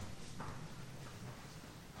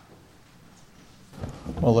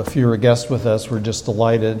Well, if you're a guest with us, we're just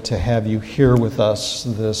delighted to have you here with us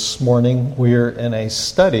this morning. We're in a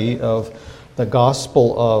study of the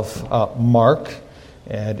Gospel of Mark,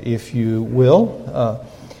 and if you will,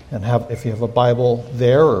 if you have a Bible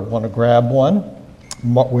there or want to grab one,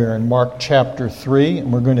 we're in Mark chapter 3,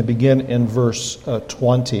 and we're going to begin in verse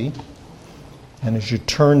 20. And as you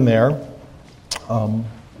turn there,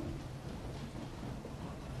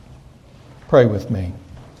 pray with me.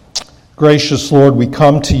 Gracious Lord, we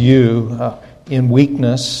come to you in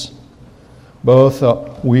weakness. Both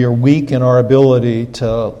we are weak in our ability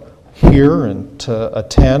to hear and to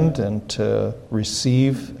attend and to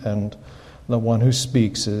receive, and the one who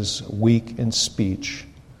speaks is weak in speech.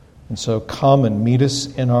 And so come and meet us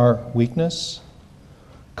in our weakness.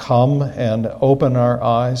 Come and open our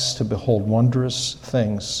eyes to behold wondrous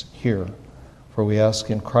things here. For we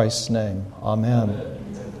ask in Christ's name. Amen.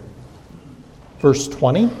 Verse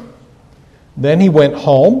 20. Then he went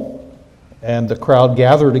home, and the crowd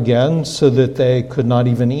gathered again so that they could not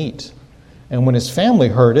even eat. And when his family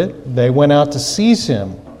heard it, they went out to seize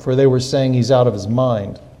him, for they were saying he's out of his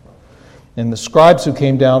mind. And the scribes who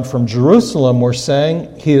came down from Jerusalem were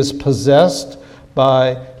saying, he is possessed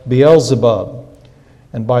by Beelzebub,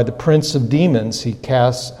 and by the prince of demons he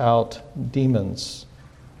casts out demons.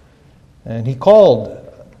 And he called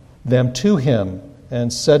them to him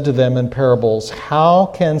and said to them in parables, how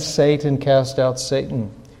can Satan cast out Satan?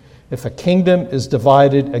 If a kingdom is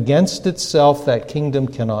divided against itself, that kingdom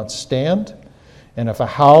cannot stand. And if a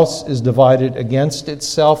house is divided against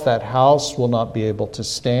itself, that house will not be able to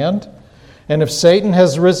stand. And if Satan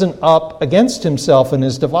has risen up against himself and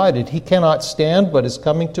is divided, he cannot stand, but is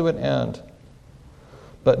coming to an end.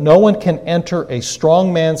 But no one can enter a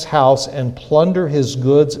strong man's house and plunder his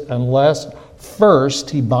goods unless first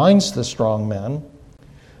he binds the strong man.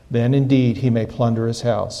 Then indeed he may plunder his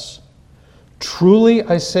house. Truly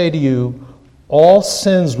I say to you, all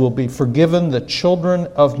sins will be forgiven the children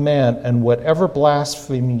of man, and whatever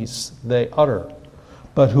blasphemies they utter.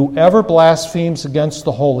 But whoever blasphemes against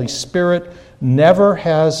the Holy Spirit never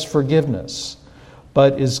has forgiveness,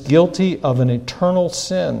 but is guilty of an eternal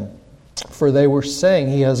sin. For they were saying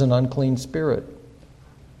he has an unclean spirit.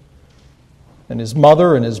 And his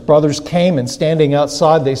mother and his brothers came, and standing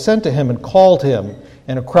outside, they sent to him and called him.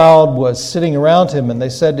 And a crowd was sitting around him, and they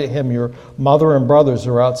said to him, your mother and brothers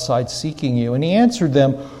are outside seeking you. And he answered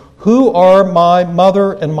them, who are my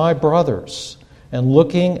mother and my brothers? And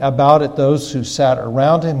looking about at those who sat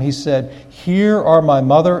around him, he said, here are my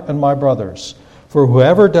mother and my brothers. For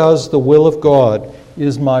whoever does the will of God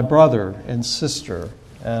is my brother and sister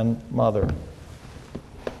and mother.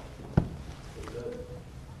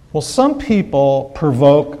 Well, some people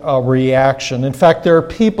provoke a reaction. In fact, there are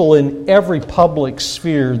people in every public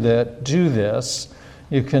sphere that do this.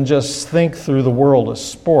 You can just think through the world of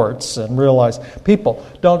sports and realize people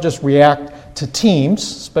don't just react to teams,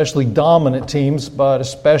 especially dominant teams, but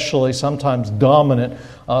especially sometimes dominant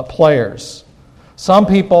players. Some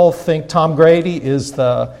people think Tom Brady is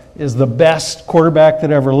the best quarterback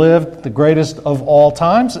that ever lived, the greatest of all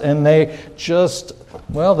times, and they just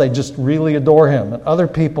really adore him. And other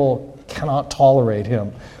people cannot tolerate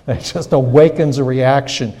him. It just awakens a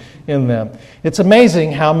reaction in them. It's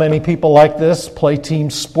amazing how many people like this play team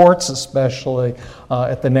sports, especially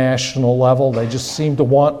at the national level. They just seem to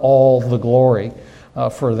want all the glory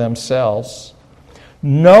for themselves.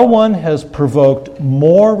 No one has provoked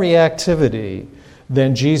more reactivity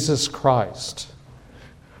than Jesus Christ.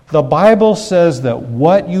 The Bible says that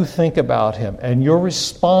what you think about him and your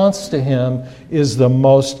response to him is the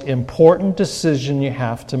most important decision you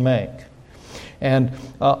have to make. And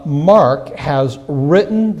Mark has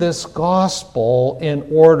written this gospel in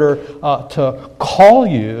order to call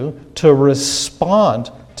you to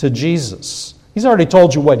respond to Jesus. He's already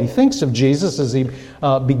told you what he thinks of Jesus as he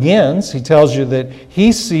begins. He tells you that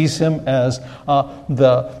he sees him as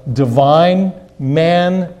the divine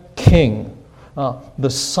man king, the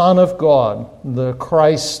Son of God, the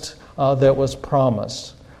Christ that was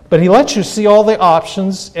promised. But he lets you see all the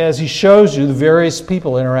options as he shows you the various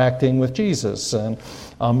people interacting with Jesus. And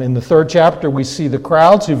in the 3rd chapter, we see the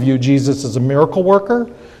crowds who view Jesus as a miracle worker.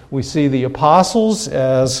 We see the apostles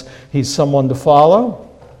as he's someone to follow.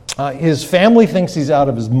 His family thinks he's out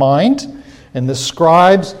of his mind. And the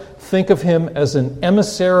scribes think of him as an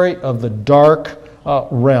emissary of the dark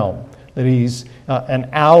realm, that he's an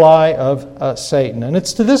ally of Satan. And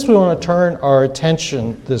it's to this we want to turn our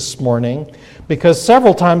attention this morning, because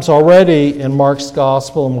several times already in Mark's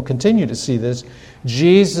gospel, and we'll continue to see this,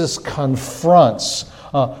 Jesus confronts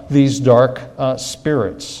these dark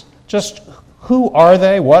spirits. Just who are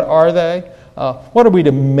they? What are they? what are we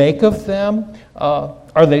to make of them?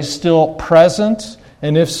 Are they still present?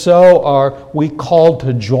 And if so, are we called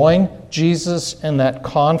to join Jesus in that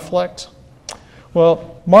conflict?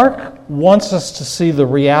 Well, Mark wants us to see the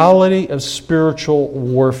reality of spiritual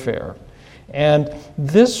warfare. And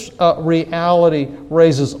this reality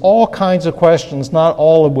raises all kinds of questions, not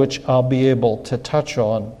all of which I'll be able to touch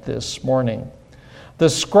on this morning. The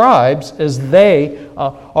scribes, as they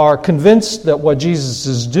are convinced that what Jesus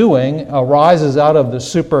is doing arises out of the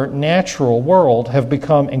supernatural world, have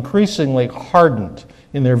become increasingly hardened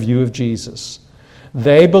in their view of Jesus.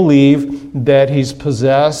 They believe that he's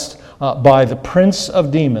possessed by the prince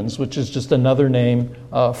of demons, which is just another name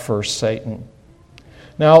for Satan.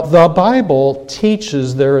 Now, the Bible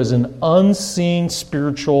teaches there is an unseen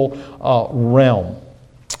spiritual realm,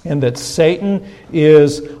 and that Satan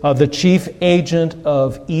is the chief agent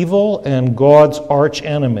of evil and God's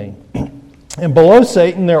archenemy. And below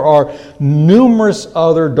Satan, there are numerous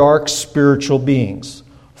other dark spiritual beings.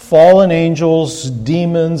 Fallen angels,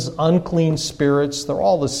 demons, unclean spirits, they're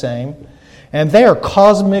all the same. And they are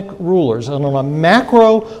cosmic rulers. And on a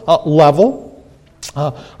macro level,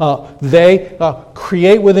 they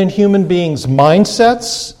create within human beings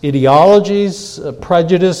mindsets, ideologies,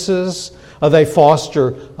 prejudices. They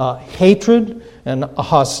foster hatred and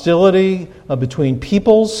hostility between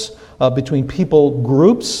peoples, between people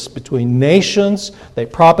groups, between nations. They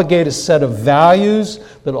propagate a set of values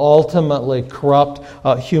that ultimately corrupt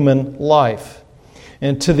human life.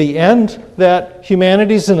 And to the end that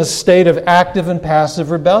humanity's in a state of active and passive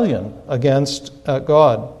rebellion against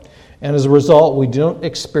God. And as a result, we don't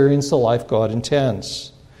experience the life God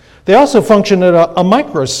intends. They also function at a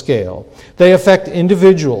micro scale. They affect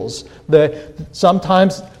individuals.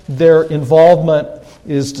 Sometimes their involvement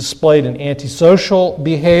is displayed in antisocial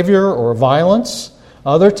behavior or violence.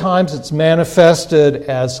 Other times it's manifested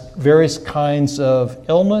as various kinds of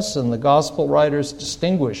illness, and the gospel writers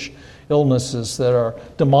distinguish illnesses that are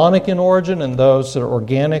demonic in origin and those that are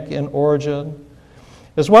organic in origin,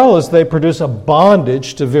 as well as they produce a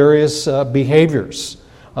bondage to various behaviors,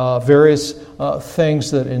 various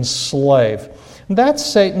things that enslave. And that's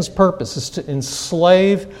Satan's purpose, is to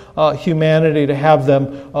enslave humanity, to have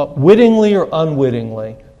them wittingly or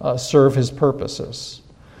unwittingly serve his purposes.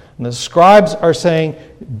 And the scribes are saying,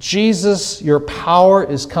 Jesus, your power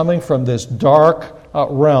is coming from this dark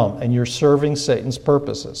realm, and you're serving Satan's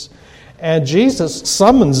purposes. And Jesus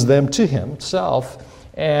summons them to himself,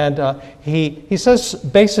 and he says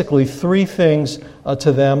basically three things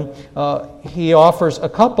to them. He offers a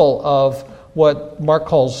couple of what Mark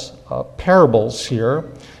calls parables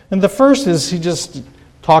here. And the first is he just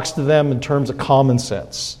talks to them in terms of common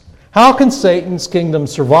sense. How can Satan's kingdom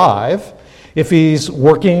survive if he's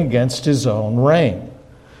working against his own reign?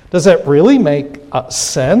 Does that really make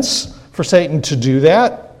sense for Satan to do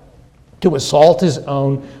that? To assault his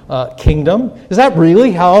own kingdom? Is that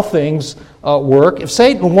really how things work? If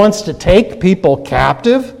Satan wants to take people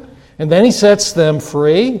captive and then he sets them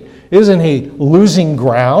free, isn't he losing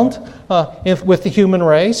ground with the human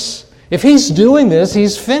race? If he's doing this,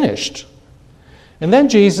 he's finished. And then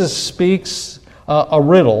Jesus speaks a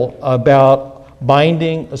riddle about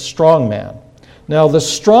binding a strong man. Now, the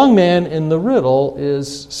strong man in the riddle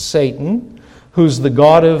is Satan, who's the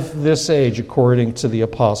god of this age, according to the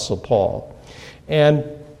Apostle Paul. And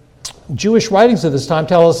Jewish writings of this time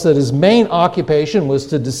tell us that his main occupation was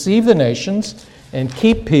to deceive the nations and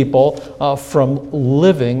keep people from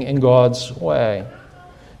living in God's way.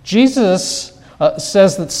 Jesus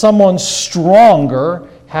says that someone stronger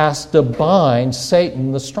has to bind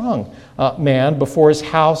Satan, the strong man, before his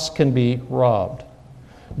house can be robbed.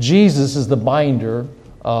 Jesus is the binder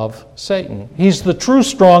of Satan. He's the true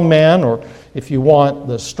strong man, or if you want,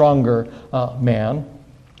 the stronger man.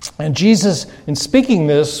 And Jesus, in speaking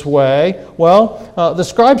this way, the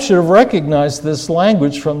scribes should have recognized this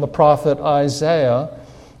language from the prophet Isaiah.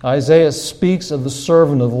 Isaiah speaks of the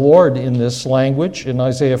servant of the Lord in this language. In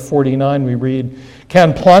Isaiah 49 we read,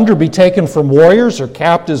 "Can plunder be taken from warriors or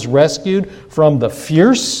captives rescued from the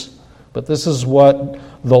fierce?" But this is what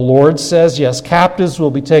the Lord says, "Yes, captives will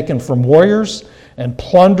be taken from warriors, and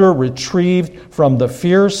plunder retrieved from the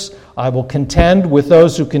fierce. I will contend with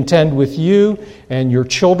those who contend with you, and your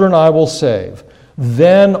children I will save.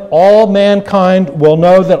 Then all mankind will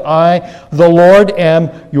know that I, the Lord,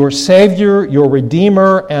 am your Savior, your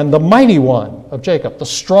Redeemer, and the mighty one of Jacob, the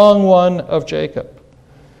strong one of Jacob."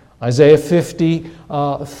 Isaiah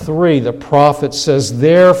 53, the prophet says,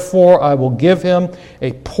 "Therefore I will give him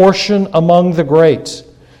a portion among the great,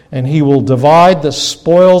 and he will divide the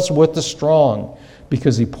spoils with the strong,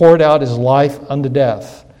 because he poured out his life unto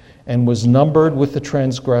death and was numbered with the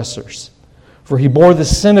transgressors. For he bore the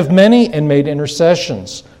sin of many and made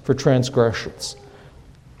intercessions for transgressions.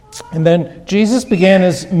 And then Jesus began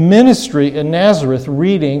his ministry in Nazareth,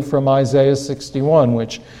 reading from Isaiah 61,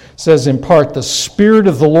 which says in part, "The Spirit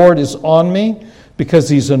of the Lord is on me, because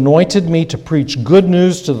he's anointed me to preach good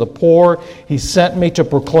news to the poor. He sent me to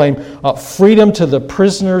proclaim freedom to the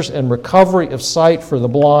prisoners and recovery of sight for the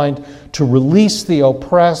blind, to release the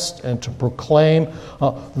oppressed, and to proclaim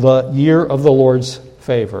the year of the Lord's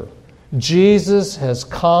favor." Jesus has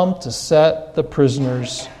come to set the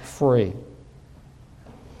prisoners free.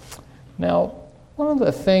 Now, one of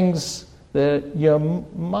the things that you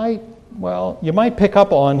might pick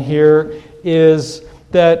up on here is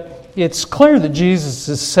that it's clear that Jesus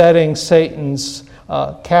is setting Satan's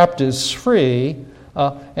captives free,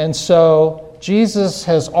 and so Jesus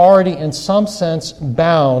has already, in some sense,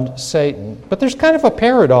 bound Satan. But there's kind of a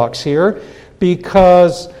paradox here,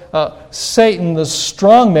 because Satan, the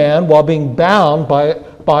strong man, while being bound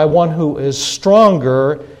by one who is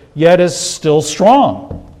stronger, yet is still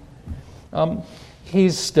strong.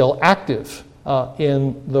 He's still active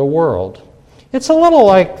in the world. It's a little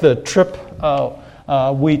like the trip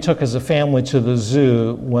we took as a family to the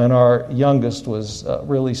zoo when our youngest was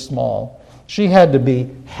really small. She had to be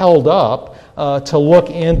held up to look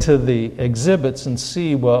into the exhibits and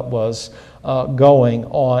see what was going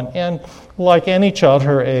on. And like any child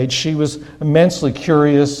her age, she was immensely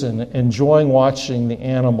curious and enjoying watching the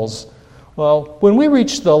animals. Well, when we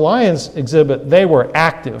reached the lions exhibit, they were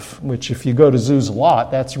active, which if you go to zoos a lot,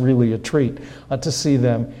 that's really a treat to see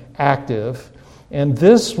them active. And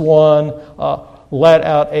this one let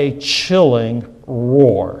out a chilling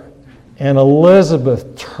roar. And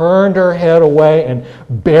Elizabeth turned her head away and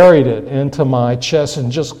buried it into my chest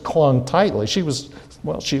and just clung tightly. She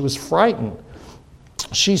was frightened.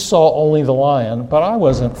 She saw only the lion, but I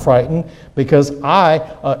wasn't frightened because I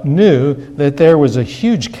knew that there was a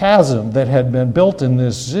huge chasm that had been built in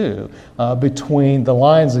this zoo between the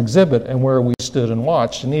lion's exhibit and where we stood and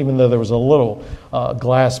watched. And even though there was a little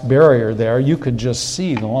glass barrier there, you could just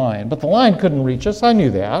see the lion. But the lion couldn't reach us. I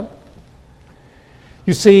knew that.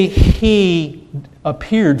 You see, he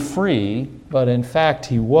appeared free, but in fact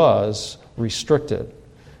he was restricted.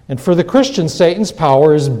 And for the Christian, Satan's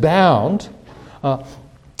power is bound,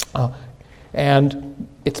 and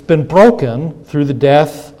it's been broken through the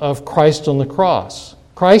death of Christ on the cross.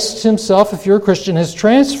 Christ himself, if you're a Christian, has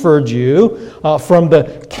transferred you from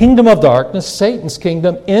the kingdom of darkness, Satan's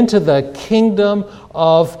kingdom, into the kingdom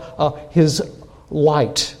of his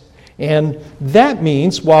light. And that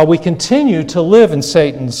means while we continue to live in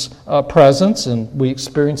Satan's presence and we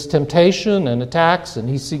experience temptation and attacks and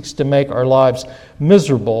he seeks to make our lives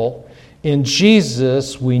miserable, in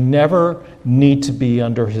Jesus we never need to be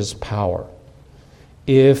under his power.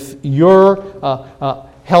 If you're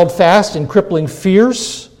held fast in crippling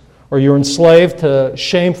fears, or you're enslaved to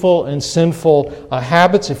shameful and sinful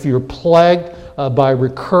habits, if you're plagued by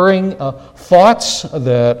recurring thoughts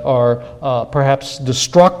that are perhaps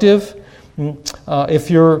destructive, if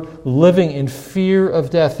you're living in fear of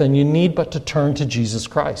death, then you need but to turn to Jesus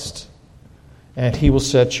Christ, and he will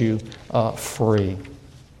set you free.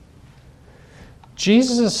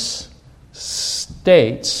 Jesus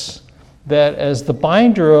states that as the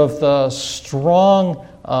binder of the strong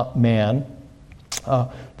man,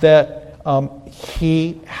 that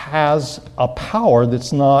he has a power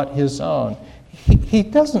that's not his own. He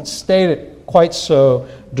doesn't state it quite so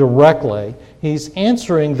directly. He's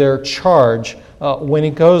answering their charge when he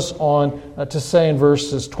goes on to say in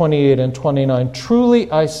verses 28 and 29,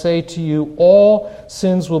 "Truly I say to you, all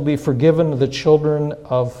sins will be forgiven to the children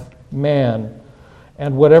of man,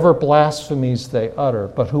 and whatever blasphemies they utter.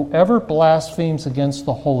 But whoever blasphemes against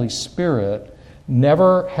the Holy Spirit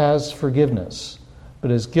never has forgiveness, but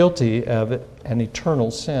is guilty of an eternal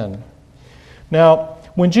sin." Now,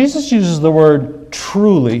 when Jesus uses the word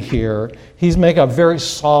truly here, he's making a very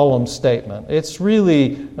solemn statement. It's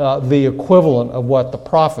really the equivalent of what the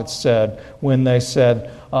prophets said when they said,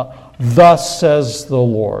 "Thus says the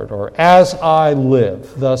Lord," or "As I live,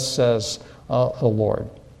 thus says the Lord."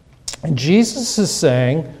 And Jesus is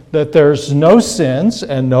saying that there's no sins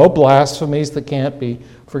and no blasphemies that can't be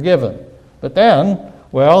forgiven. But then,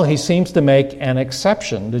 well, he seems to make an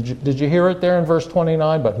exception. Did you hear it there in verse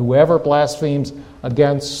 29? "But whoever blasphemes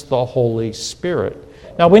against the Holy Spirit."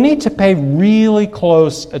 Now, we need to pay really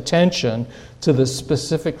close attention to the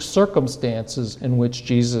specific circumstances in which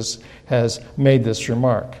Jesus has made this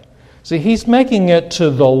remark. See, he's making it to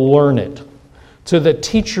the learned, to the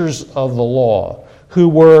teachers of the law, who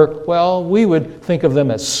were, well, we would think of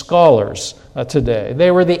them as scholars today. They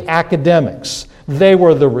were the academics. They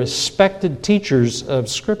were the respected teachers of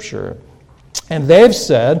Scripture. And they've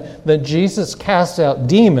said that Jesus casts out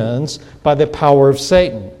demons by the power of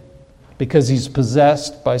Satan because he's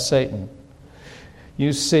possessed by Satan.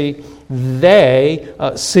 You see, they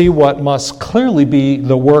see what must clearly be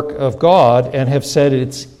the work of God and have said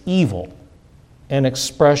it's evil, an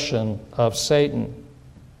expression of Satan.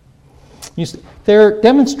 You see, they're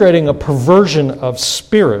demonstrating a perversion of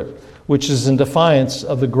spirit, which is in defiance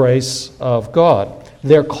of the grace of God.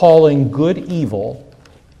 They're calling good evil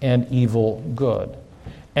and evil good.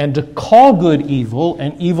 And to call good evil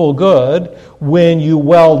and evil good when you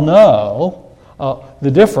well know the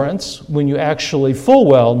difference, when you actually full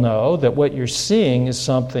well know that what you're seeing is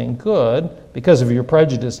something good because of your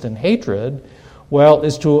prejudice and hatred, well,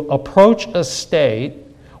 is to approach a state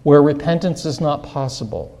where repentance is not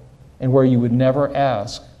possible and where you would never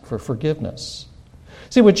ask for forgiveness.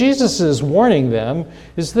 See, what Jesus is warning them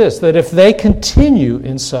is this, that if they continue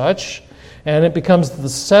in such, and it becomes the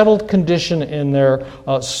settled condition in their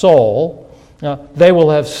soul, they will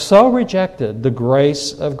have so rejected the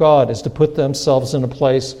grace of God as to put themselves in a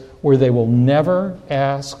place where they will never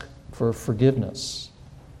ask for forgiveness.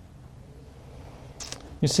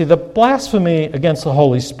 You see, the blasphemy against the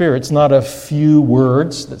Holy Spirit is not a few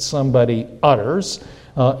words that somebody utters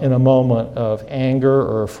in a moment of anger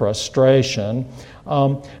or frustration.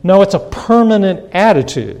 No, it's a permanent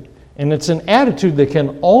attitude. And it's an attitude that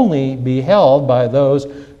can only be held by those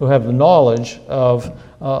who have the knowledge of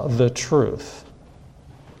the truth.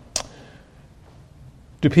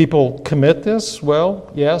 Do people commit this? Well,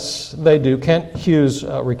 yes, they do. Kent Hughes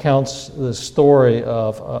recounts the story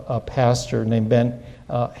of a pastor named Ben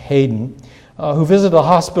Hayden who visited a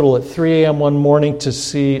hospital at 3 a.m. one morning to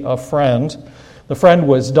see a friend. The friend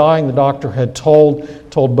was dying. The doctor had told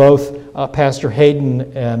both Pastor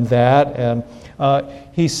Hayden and that, and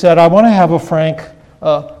he said, I want to have a frank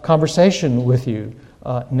conversation with you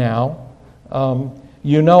now.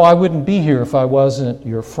 You know I wouldn't be here if I wasn't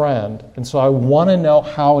your friend, and so I want to know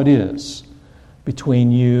how it is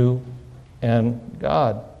between you and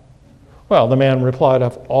God. Well, the man replied,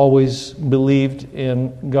 I've always believed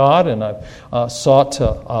in God, and I've sought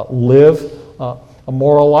to live a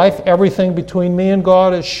moral life. Everything between me and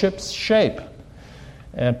God is ship's shape.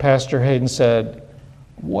 And Pastor Hayden said,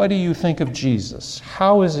 what do you think of Jesus?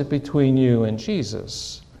 How is it between you and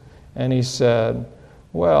Jesus? And he said,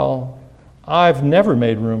 well, I've never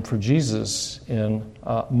made room for Jesus in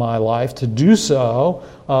my life. To do so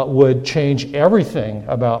would change everything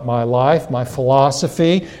about my life, my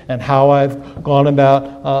philosophy, and how I've gone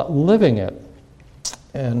about living it.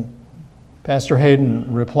 And Pastor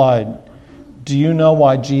Hayden replied, do you know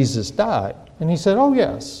why Jesus died? And he said, oh,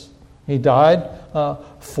 yes. He died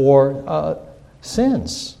for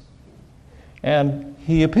sins. And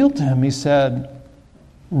he appealed to him. He said,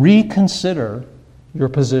 reconsider your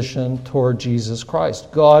position toward Jesus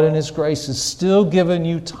Christ. God in His grace has still given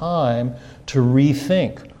you time to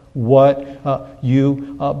rethink what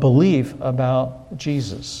you believe about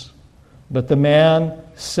Jesus. But the man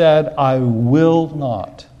said, I will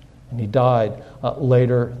not. And he died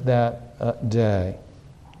later that day.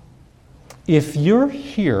 If you're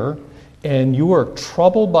here and you are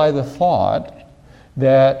troubled by the thought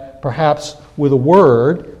that perhaps with a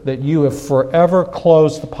word that you have forever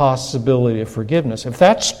closed the possibility of forgiveness, if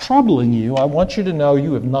that's troubling you, I want you to know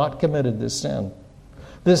you have not committed this sin.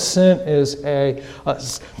 This sin is a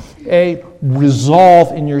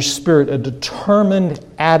resolve in your spirit, a determined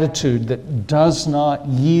attitude that does not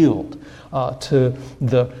yield to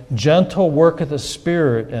the gentle work of the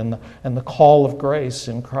Spirit and the call of grace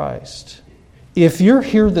in Christ. If you're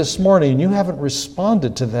here this morning and you haven't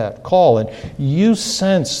responded to that call and you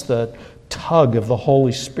sense the tug of the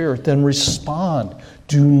Holy Spirit, then respond.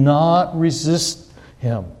 Do not resist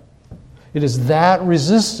Him. It is that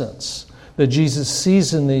resistance that Jesus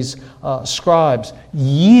sees in these scribes.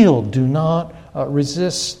 Yield. Do not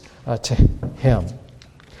resist to Him.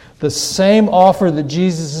 The same offer that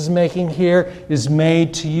Jesus is making here is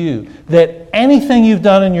made to you. That anything you've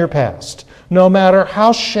done in your past, no matter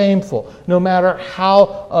how shameful, no matter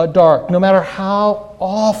how dark, no matter how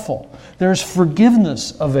awful, there's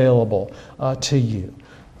forgiveness available to you.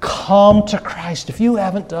 Come to Christ. If you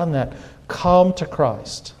haven't done that, come to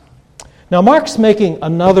Christ. Now, Mark's making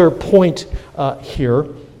another point here.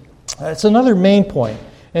 It's another main point.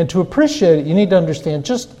 And to appreciate it, you need to understand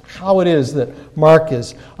just how it is that Mark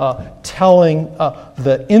is telling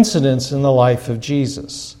the incidents in the life of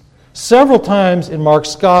Jesus. Several times in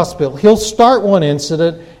Mark's gospel, he'll start one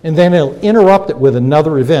incident and then he'll interrupt it with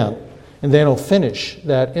another event, and then he'll finish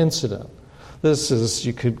that incident. This is,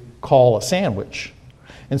 you could call a sandwich.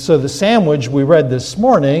 And so the sandwich we read this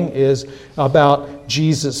morning is about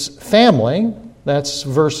Jesus' family. That's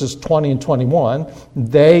verses 20 and 21.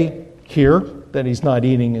 They hear that he's not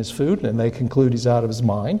eating his food, and they conclude he's out of his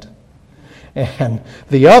mind. And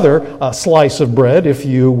the other slice of bread, if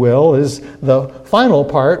you will, is the final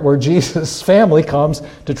part where Jesus' family comes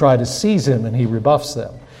to try to seize him, and he rebuffs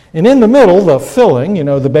them. And in the middle, the filling,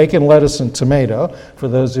 the bacon, lettuce, and tomato, for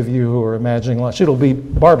those of you who are imagining lunch, it'll be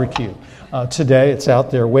barbecue. Today, it's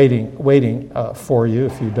out there waiting for you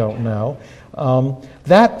if you don't know.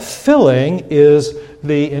 That filling is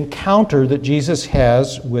the encounter that Jesus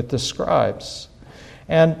has with the scribes.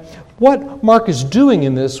 And what Mark is doing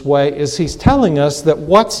in this way is he's telling us that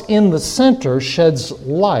what's in the center sheds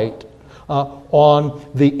light on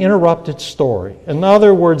the interrupted story. In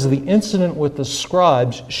other words, the incident with the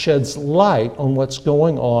scribes sheds light on what's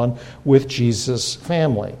going on with Jesus'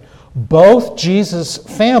 family. Both Jesus'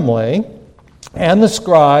 family and the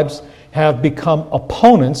scribes have become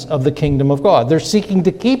opponents of the kingdom of God. They're seeking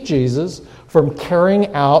to keep Jesus from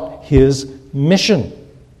carrying out his mission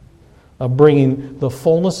of bringing the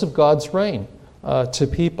fullness of God's reign to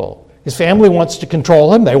people. His family wants to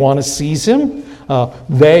control him. They want to seize him.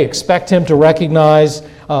 They expect him to recognize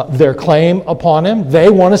their claim upon him. They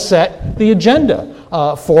want to set the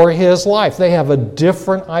agenda for his life. They have a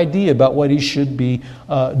different idea about what he should be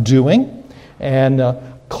doing. And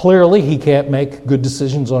clearly, he can't make good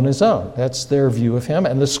decisions on his own. That's their view of him.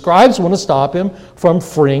 And the scribes want to stop him from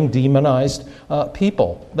freeing demonized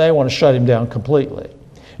people. They want to shut him down completely.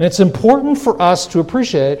 And it's important for us to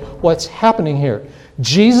appreciate what's happening here.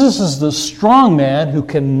 Jesus is the strong man who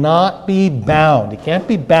cannot be bound. He can't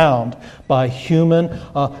be bound by human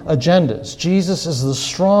agendas. Jesus is the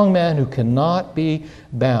strong man who cannot be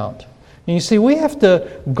bound. And you see, we have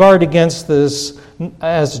to guard against this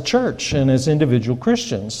as a church and as individual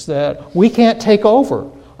Christians, that we can't take over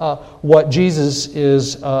what Jesus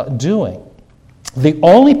is doing. The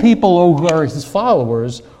only people who are his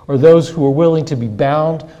followers are those who are willing to be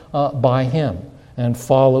bound by him and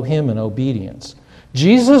follow him in obedience.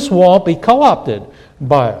 Jesus won't be co-opted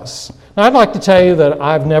by us. Now, I'd like to tell you that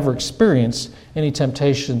I've never experienced any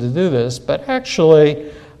temptation to do this, but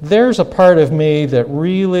actually, there's a part of me that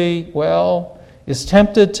really, is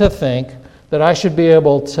tempted to think that I should be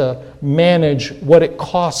able to manage what it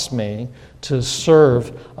costs me to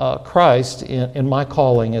serve Christ in my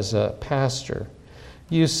calling as a pastor.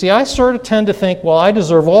 You see, I sort of tend to think, I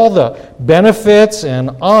deserve all the benefits and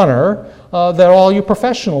honor that all you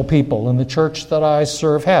professional people in the church that I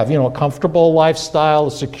serve have. A comfortable lifestyle,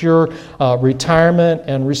 a secure retirement,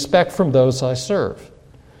 and respect from those I serve.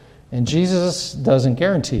 And Jesus doesn't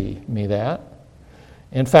guarantee me that.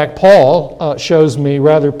 In fact, Paul shows me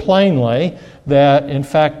rather plainly that, in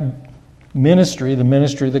fact, the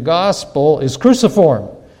ministry of the gospel is cruciform,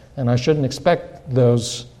 and I shouldn't expect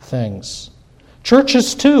those things.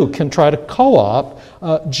 Churches, too, can try to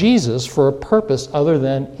co-opt Jesus for a purpose other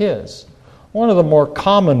than his. One of the more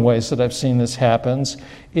common ways that I've seen this happens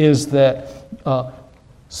is that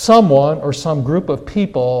someone or some group of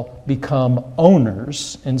people become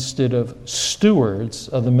owners instead of stewards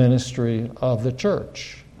of the ministry of the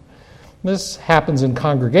church. This happens in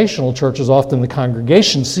congregational churches. Often the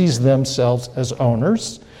congregation sees themselves as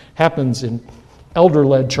owners. Happens in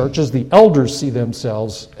elder-led churches. The elders see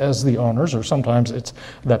themselves as the owners, or sometimes it's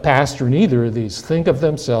the pastor. Neither of these think of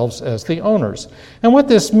themselves as the owners. And what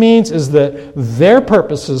this means is that their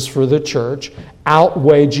purposes for the church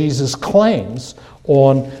outweigh Jesus' claims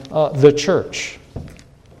on the church.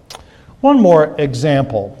 One more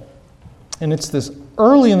example, and it's this: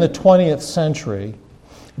 early in the 20th century,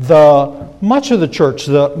 much of the church,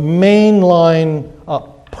 the mainline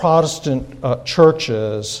Protestant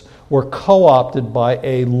churches, were co-opted by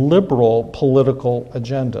a liberal political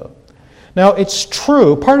agenda. Now, it's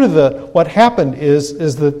true, part of what happened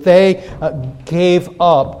is that they gave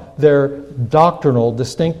up their doctrinal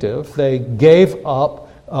distinctive. They gave up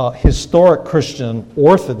historic Christian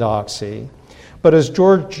orthodoxy. But as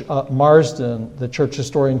George Marsden, the church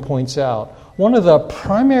historian, points out, one of the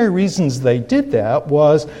primary reasons they did that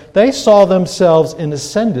was they saw themselves in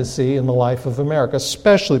ascendancy in the life of America,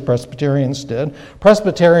 especially Presbyterians did.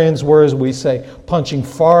 Presbyterians were, as we say, punching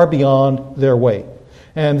far beyond their weight.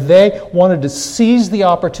 And they wanted to seize the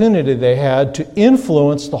opportunity they had to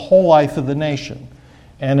influence the whole life of the nation.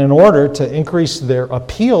 And in order to increase their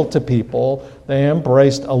appeal to people, they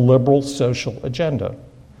embraced a liberal social agenda.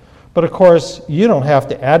 But of course, you don't have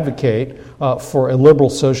to advocate for a liberal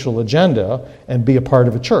social agenda and be a part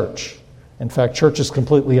of a church. In fact, church is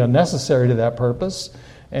completely unnecessary to that purpose,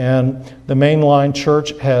 and the mainline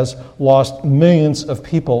church has lost millions of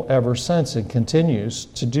people ever since and continues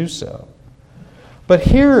to do so. But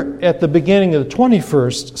here at the beginning of the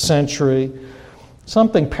 21st century,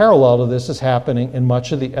 Something parallel to this is happening in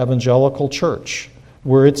much of the evangelical church,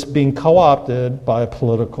 where it's being co-opted by a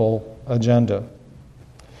political agenda.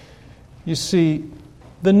 You see,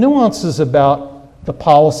 the nuances about the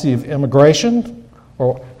policy of immigration,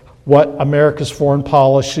 or what America's foreign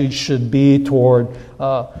policy should be toward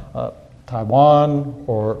Taiwan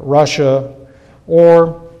or Russia,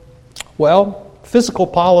 or, well, fiscal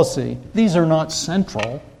policy, these are not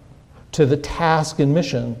central to the task and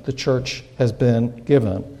mission the church has been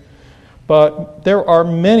given. But there are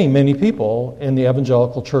many, many people in the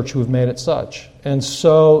evangelical church who have made it such. And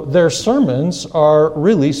so their sermons are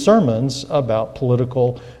really sermons about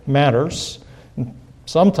political matters.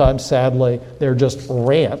 Sometimes, sadly, they're just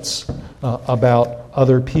rants about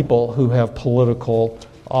other people who have political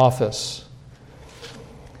office.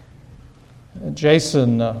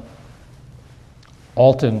 Jason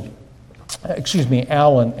Allen,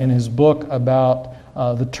 in his book about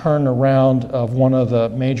the turnaround of one of the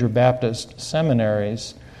major Baptist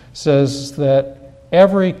seminaries, says that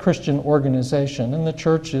every Christian organization, and the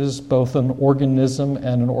church is both an organism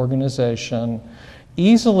and an organization,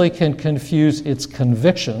 easily can confuse its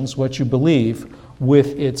convictions, what you believe,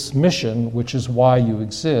 with its mission, which is why you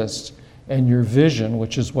exist, and your vision,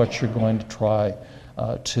 which is what you're going to try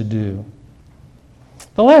to do.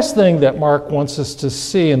 The last thing that Mark wants us to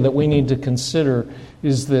see and that we need to consider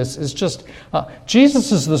is this, is just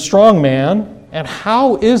Jesus is the strong man, and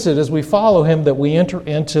how is it as we follow him that we enter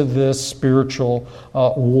into this spiritual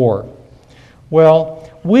war? Well,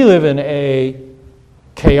 we live in a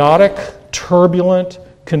chaotic, turbulent,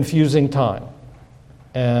 confusing time.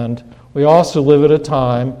 And we also live at a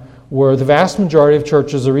time where the vast majority of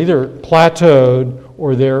churches are either plateaued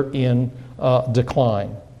or they're in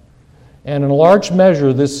decline. And in a large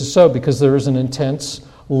measure, this is so because there is an intense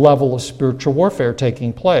level of spiritual warfare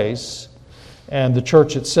taking place, and the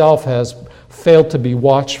church itself has failed to be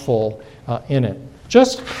watchful in it.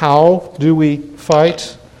 Just how do we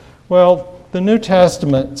fight? Well, the New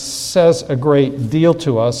Testament says a great deal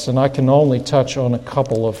to us, and I can only touch on a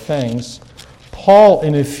couple of things. Paul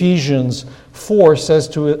in Ephesians 4 says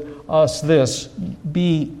to us this: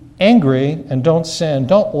 be angry and don't sin.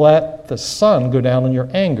 Don't let the sun go down in your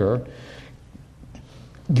anger.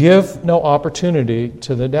 Give no opportunity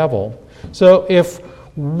to the devil. So if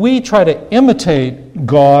we try to imitate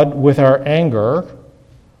God with our anger,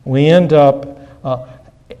 we end up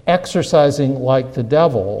exercising like the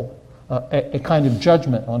devil, a kind of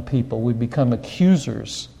judgment on people. We become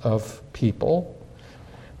accusers of people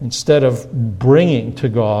instead of bringing to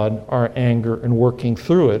God our anger and working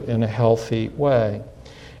through it in a healthy way.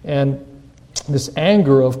 And this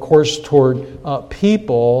anger, of course, toward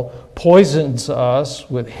people poisons us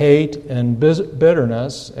with hate and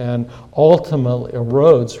bitterness and ultimately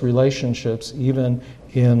erodes relationships even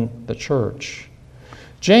in the church.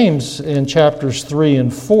 James, in chapters 3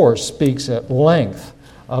 and 4, speaks at length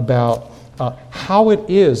about how it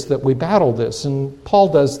is that we battle this, and Paul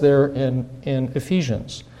does there in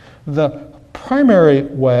Ephesians. The primary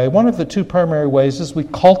way, one of the two primary ways, is we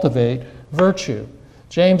cultivate virtue.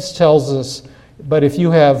 James tells us, but if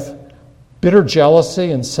you have bitter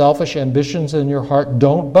jealousy and selfish ambitions in your heart,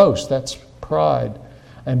 don't boast. That's pride.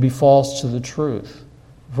 And be false to the truth.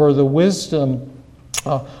 For the wisdom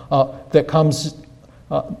that comes,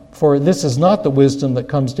 for this is not the wisdom that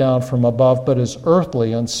comes down from above, but is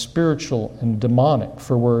earthly, unspiritual, and demonic.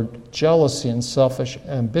 For where jealousy and selfish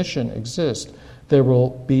ambition exist, there will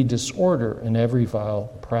be disorder in every vile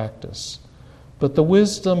practice. But the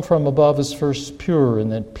wisdom from above is first pure,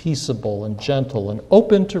 and then peaceable and gentle and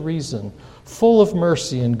open to reason, full of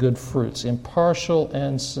mercy and good fruits, impartial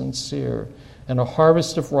and sincere. And a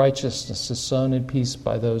harvest of righteousness is sown in peace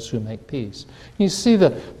by those who make peace. You see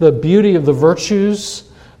the beauty of the virtues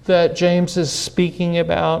that James is speaking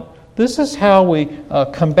about? This is how we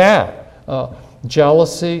combat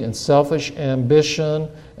jealousy and selfish ambition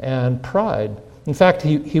and pride. In fact,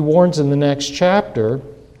 he warns in the next chapter,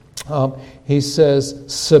 he says,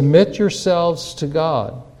 submit yourselves to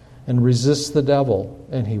God and resist the devil,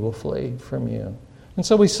 and he will flee from you. And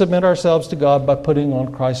so we submit ourselves to God by putting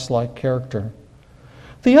on Christ-like character.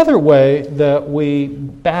 The other way that we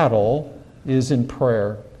battle is in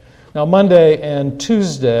prayer. Now, Monday and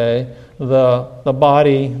Tuesday, the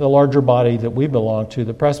larger body that we belong to,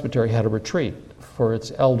 the presbytery, had a retreat for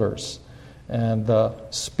its elders. And the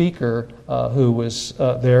speaker who was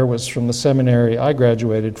there was from the seminary I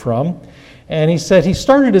graduated from. And he said he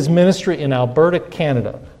started his ministry in Alberta,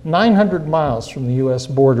 Canada, 900 miles from the U.S.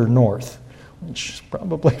 border north, which is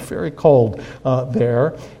probably very cold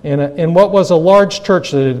there, in what was a large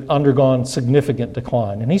church that had undergone significant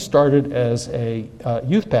decline. And he started as a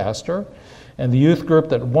youth pastor, And the youth group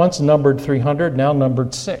that once numbered 300 now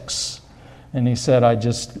numbered 6. And he said, I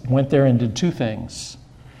just went there and did 2 things.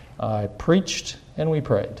 I preached and we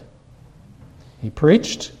prayed. He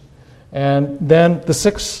preached, and then the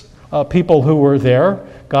 6 people who were there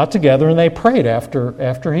got together and they prayed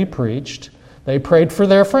after he preached. They prayed for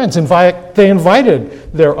their friends. In fact, they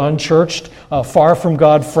invited their unchurched, far from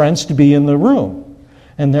God friends to be in the room.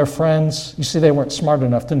 And their friends, you see, they weren't smart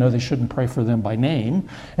enough to know they shouldn't pray for them by name.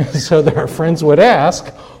 And so their friends would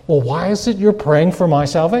ask, well, why is it you're praying for my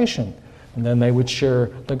salvation? And then they would share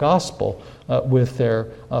the gospel with their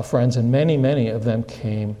friends, and many, many of them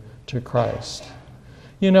came to Christ.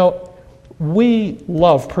 You know, we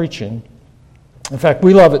love preaching. In fact,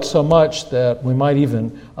 we love it so much that we might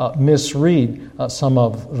even misread some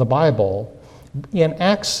of the Bible. In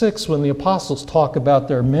Acts 6, when the apostles talk about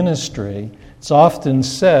their ministry, it's often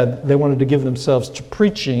said they wanted to give themselves to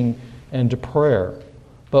preaching and to prayer.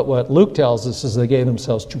 But what Luke tells us is they gave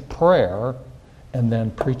themselves to prayer and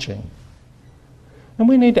then preaching. And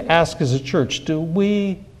we need to ask as a church, do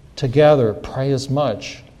we together pray as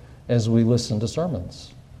much as we listen to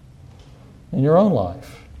sermons? In your own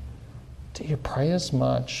life, do you pray as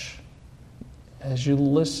much as you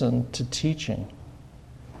listen to teaching?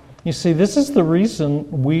 You see, this is the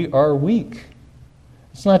reason we are weak.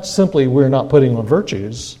 It's not simply we're not putting on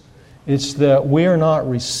virtues. It's that we're not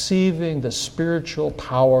receiving the spiritual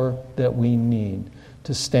power that we need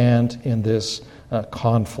to stand in this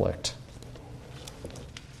conflict.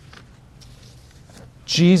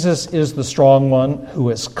 Jesus is the strong one who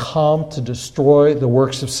has come to destroy the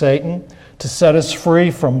works of Satan, to set us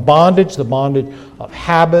free from bondage, the bondage of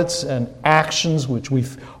habits and actions which we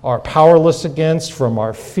are powerless against, from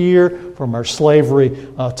our fear, from our slavery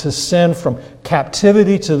to sin, from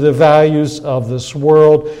captivity to the values of this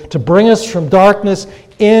world, to bring us from darkness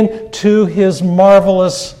into His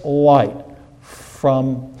marvelous light,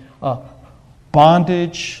 from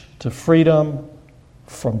bondage to freedom,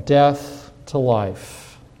 from death to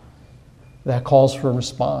life. That calls for a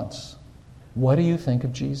response. What do you think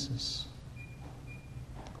of Jesus?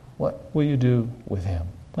 What will you do with Him?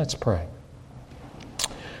 Let's pray.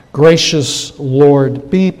 Gracious Lord,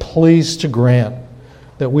 be pleased to grant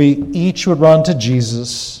that we each would run to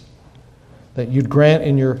Jesus, that you'd grant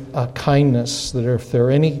in your kindness that if there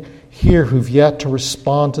are any here who've yet to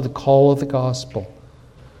respond to the call of the gospel,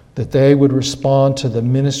 that they would respond to the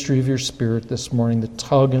ministry of your Spirit this morning, the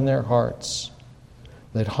tug in their hearts,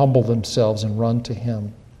 they'd humble themselves and run to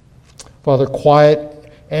Him. Father, quiet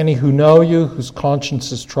any who know you, whose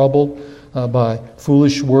conscience is troubled by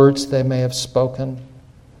foolish words they may have spoken.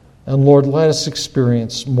 And Lord, let us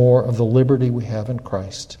experience more of the liberty we have in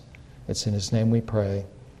Christ. It's in His name we pray.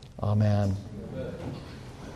 Amen.